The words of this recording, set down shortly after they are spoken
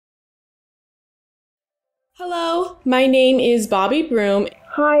Hello, my name is Bobby Broom.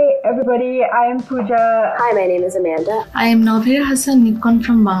 Hi everybody, I am Pooja. Hi, my name is Amanda. I am Novira Hassan Nikon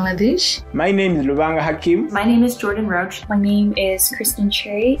from Bangladesh. My name is Lubanga Hakim. My name is Jordan Roach. My name is Kristen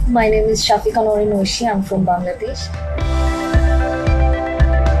Cherry. My name is Shafika Norinoshi. I'm from Bangladesh.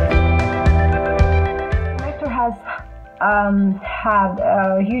 ConnectHER has had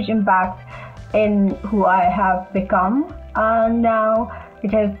a huge impact in who I have become, and now it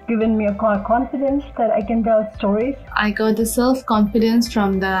has given me a confidence that I can tell stories. I got the self-confidence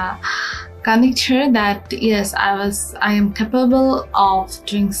from the ConnectHER that yes, I am capable of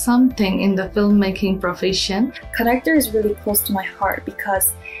doing something in the filmmaking profession. ConnectHER is really close to my heart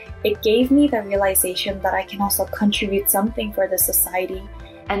because it gave me the realization that I can also contribute something for the society.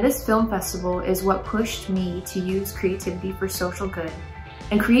 And this film festival is what pushed me to use creativity for social good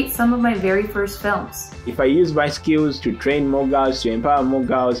and create some of my very first films. If I use my skills to train more girls, to empower more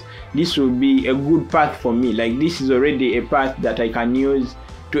girls, this will be a good path for me. Like, this is already a path that I can use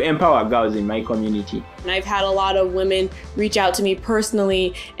to empower girls in my community. And I've had a lot of women reach out to me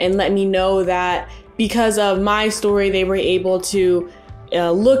personally and let me know that because of my story, they were able to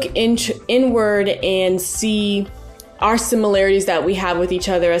look inward and see our similarities that we have with each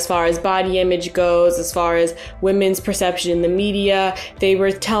other as far as body image goes, as far as women's perception in the media. They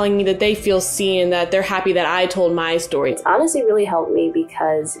were telling me that they feel seen, that they're happy that I told my story. It's honestly really helped me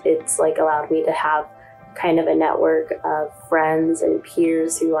because it's allowed me to have kind of a network of friends and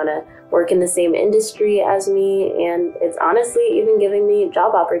peers who want to work in the same industry as me, and it's honestly even giving me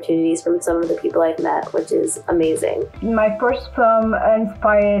job opportunities from some of the people I've met, which is amazing. My first film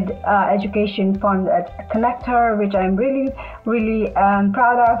inspired education fund at ConnectHER, which I'm really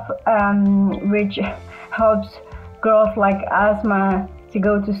proud of, which helps girls like Asma to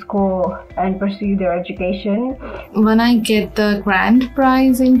go to school and pursue their education. When I get the grand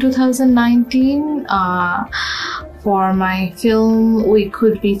prize in 2019 for my film We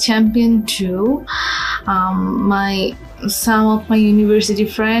Could Be Champion 2, some of my university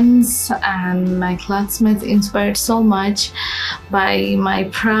friends and my classmates inspired so much by my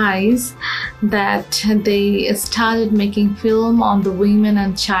prize that they started making film on the women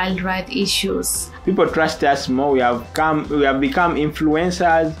and child rights issues. People trust us more. We have become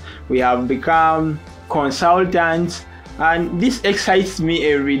influencers, we have become consultants, and this excites me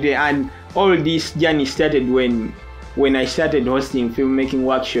every day. And all this journey started when I started hosting filmmaking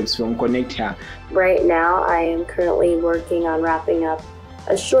workshops from ConnectHER. Right now, I am currently working on wrapping up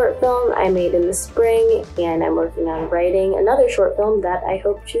a short film I made in the spring, and I'm working on writing another short film that I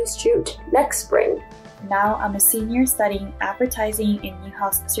hope to shoot next spring. Now I'm a senior studying advertising in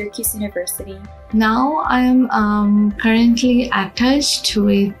Newhouse Syracuse University. Now I am currently attached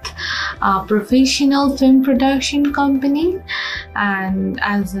with a professional film production company and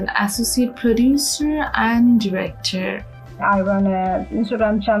as an associate producer and director. I run an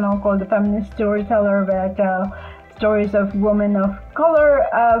Instagram channel called The Feminist Storyteller, where I tell stories of women of color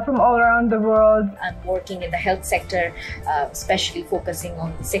from all around the world. I'm working in the health sector, especially focusing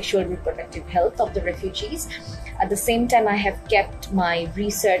on the sexual reproductive health of the refugees. At the same time, I have kept my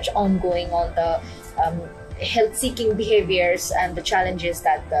research ongoing on the health-seeking behaviors and the challenges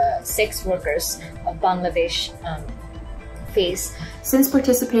that the sex workers of Bangladesh face. Since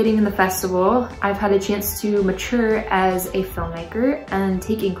participating in the festival, I've had a chance to mature as a filmmaker and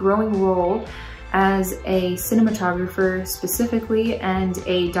take a growing role as a cinematographer specifically and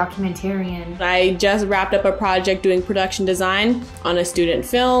a documentarian. I just wrapped up a project doing production design on a student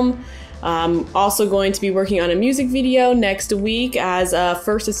film. Also going to be working on a music video next week as a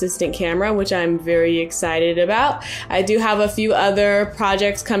first assistant camera, which I'm very excited about. I do have a few other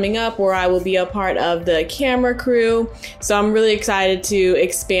projects coming up where I will be a part of the camera crew. So I'm really excited to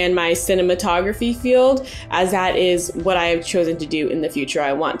expand my cinematography field, as that is what I have chosen to do in the future.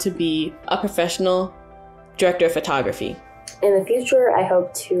 I want to be a professional director of photography. In the future, I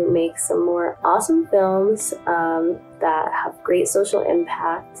hope to make some more awesome films that have great social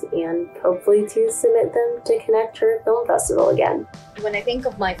impact, and hopefully to submit them to ConnectHER Film Festival again. When I think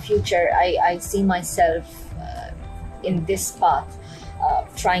of my future, I see myself in this path,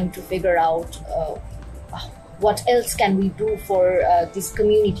 trying to figure out what else can we do for these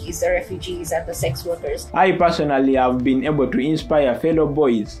communities, the refugees and the sex workers. I personally have been able to inspire fellow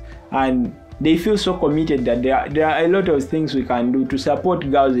boys, and they feel so committed that there are a lot of things we can do to support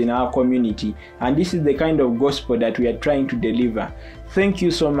girls in our community, and this is the kind of gospel that we are trying to deliver. Thank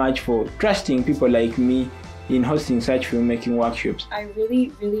you so much for trusting people like me in hosting such filmmaking workshops. I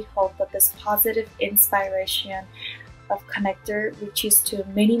really hope that this positive inspiration of ConnectHER reaches to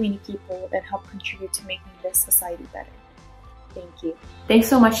many people and help contribute to making this society better. Thank you. Thanks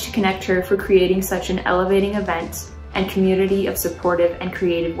so much to ConnectHER for creating such an elevating event and community of supportive and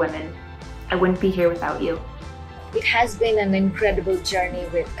creative women. I wouldn't be here without you. It has been an incredible journey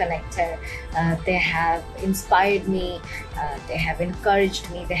with ConnectHER. They have inspired me, they have encouraged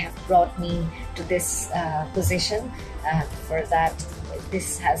me, they have brought me to this position. For that,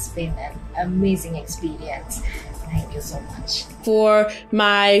 this has been an amazing experience. Thank you so much. For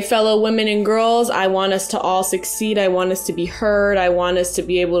my fellow women and girls, I want us to all succeed. I want us to be heard. I want us to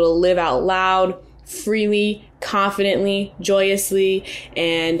be able to live out loud, freely, confidently, joyously.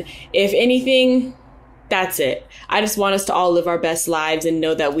 And if anything, that's it. I just want us to all live our best lives and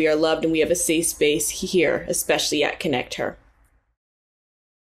know that we are loved and we have a safe space here, especially at ConnectHER.